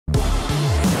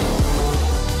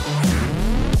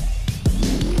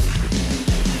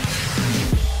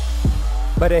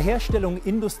Bei der Herstellung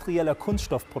industrieller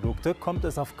Kunststoffprodukte kommt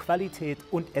es auf Qualität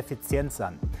und Effizienz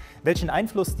an. Welchen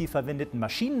Einfluss die verwendeten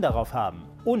Maschinen darauf haben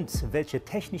und welche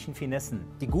technischen Finessen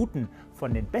die guten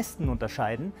von den besten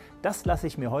unterscheiden, das lasse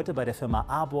ich mir heute bei der Firma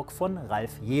Arburg von Ralf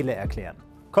Jehle erklären.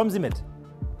 Kommen Sie mit!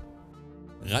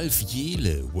 Ralf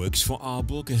Jehle works for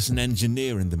Arburg as an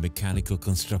engineer in the mechanical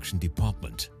construction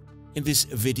department. In this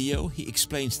video, he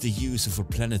explains the use of a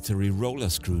Planetary roller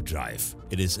screw drive.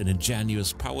 It is an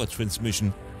ingenious power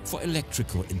transmission for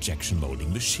electrical injection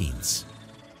molding machines.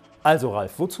 Also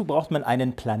Ralf, wozu braucht man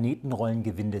einen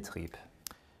Planetenrollengewindetrieb?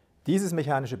 Dieses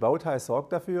mechanische Bauteil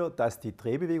sorgt dafür, dass die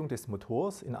Drehbewegung des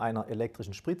Motors in einer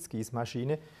elektrischen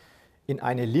Spritzgießmaschine in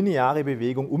eine lineare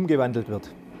Bewegung umgewandelt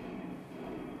wird.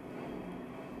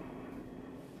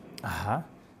 Aha.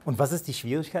 Und was ist die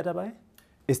Schwierigkeit dabei?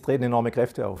 Es treten enorme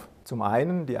Kräfte auf. Zum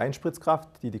einen die Einspritzkraft,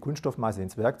 die die Kunststoffmasse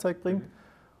ins Werkzeug bringt,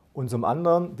 und zum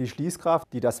anderen die Schließkraft,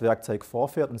 die das Werkzeug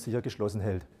vorfährt und sicher geschlossen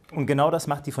hält. Und genau das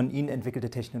macht die von Ihnen entwickelte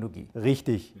Technologie.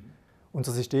 Richtig.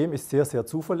 Unser System ist sehr, sehr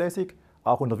zuverlässig,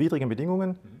 auch unter widrigen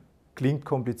Bedingungen. Klingt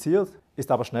kompliziert, ist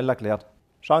aber schnell erklärt.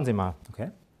 Schauen Sie mal.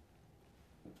 Okay.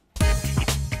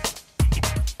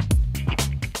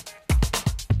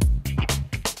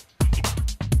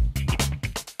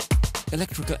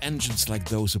 Electrical engines like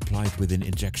those applied within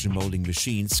injection molding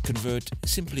machines convert,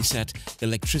 simply said,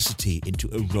 electricity into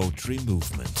a rotary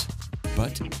movement.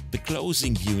 But the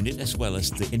closing unit as well as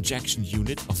the injection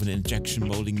unit of an injection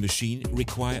molding machine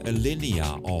require a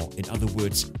linear, or in other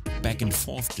words, back and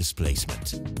forth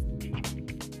displacement.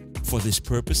 For this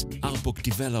purpose, Arburg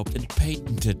developed and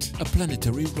patented a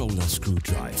planetary roller screw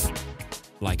drive.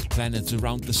 Like planets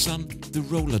around the Sun, the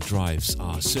roller drives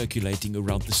are circulating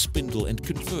around the spindle and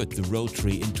convert the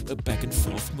rotary into a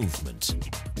back-and-forth movement.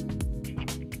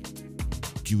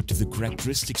 Due to the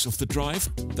characteristics of the drive,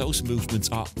 those movements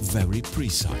are very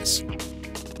precise.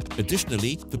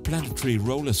 Additionally, the planetary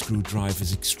roller screw drive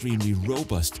is extremely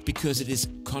robust because it is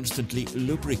constantly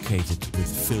lubricated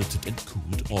with filtered and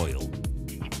cooled oil.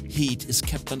 Heat is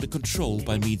kept under control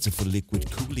by means of a liquid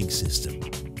cooling system.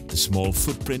 The small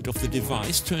footprint of the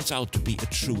device turns out to be a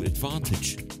true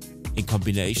advantage. In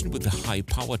combination with the high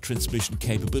power transmission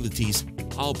capabilities,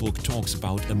 Arburg talks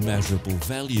about a measurable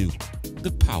value,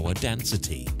 the power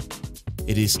density.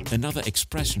 It is another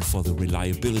expression for the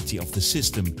reliability of the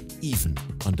system, even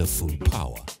under full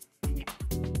power.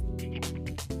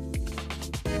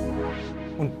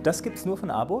 Und das gibt's nur von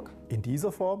Arburg? In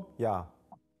dieser Form, ja.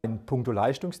 In puncto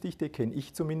Leistungsdichte kenne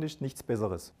ich zumindest nichts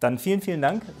Besseres. Dann vielen, vielen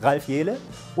Dank, Ralf Jehle,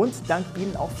 und dank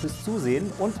Ihnen auch fürs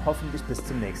Zusehen und hoffentlich bis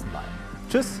zum nächsten Mal.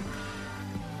 Tschüss!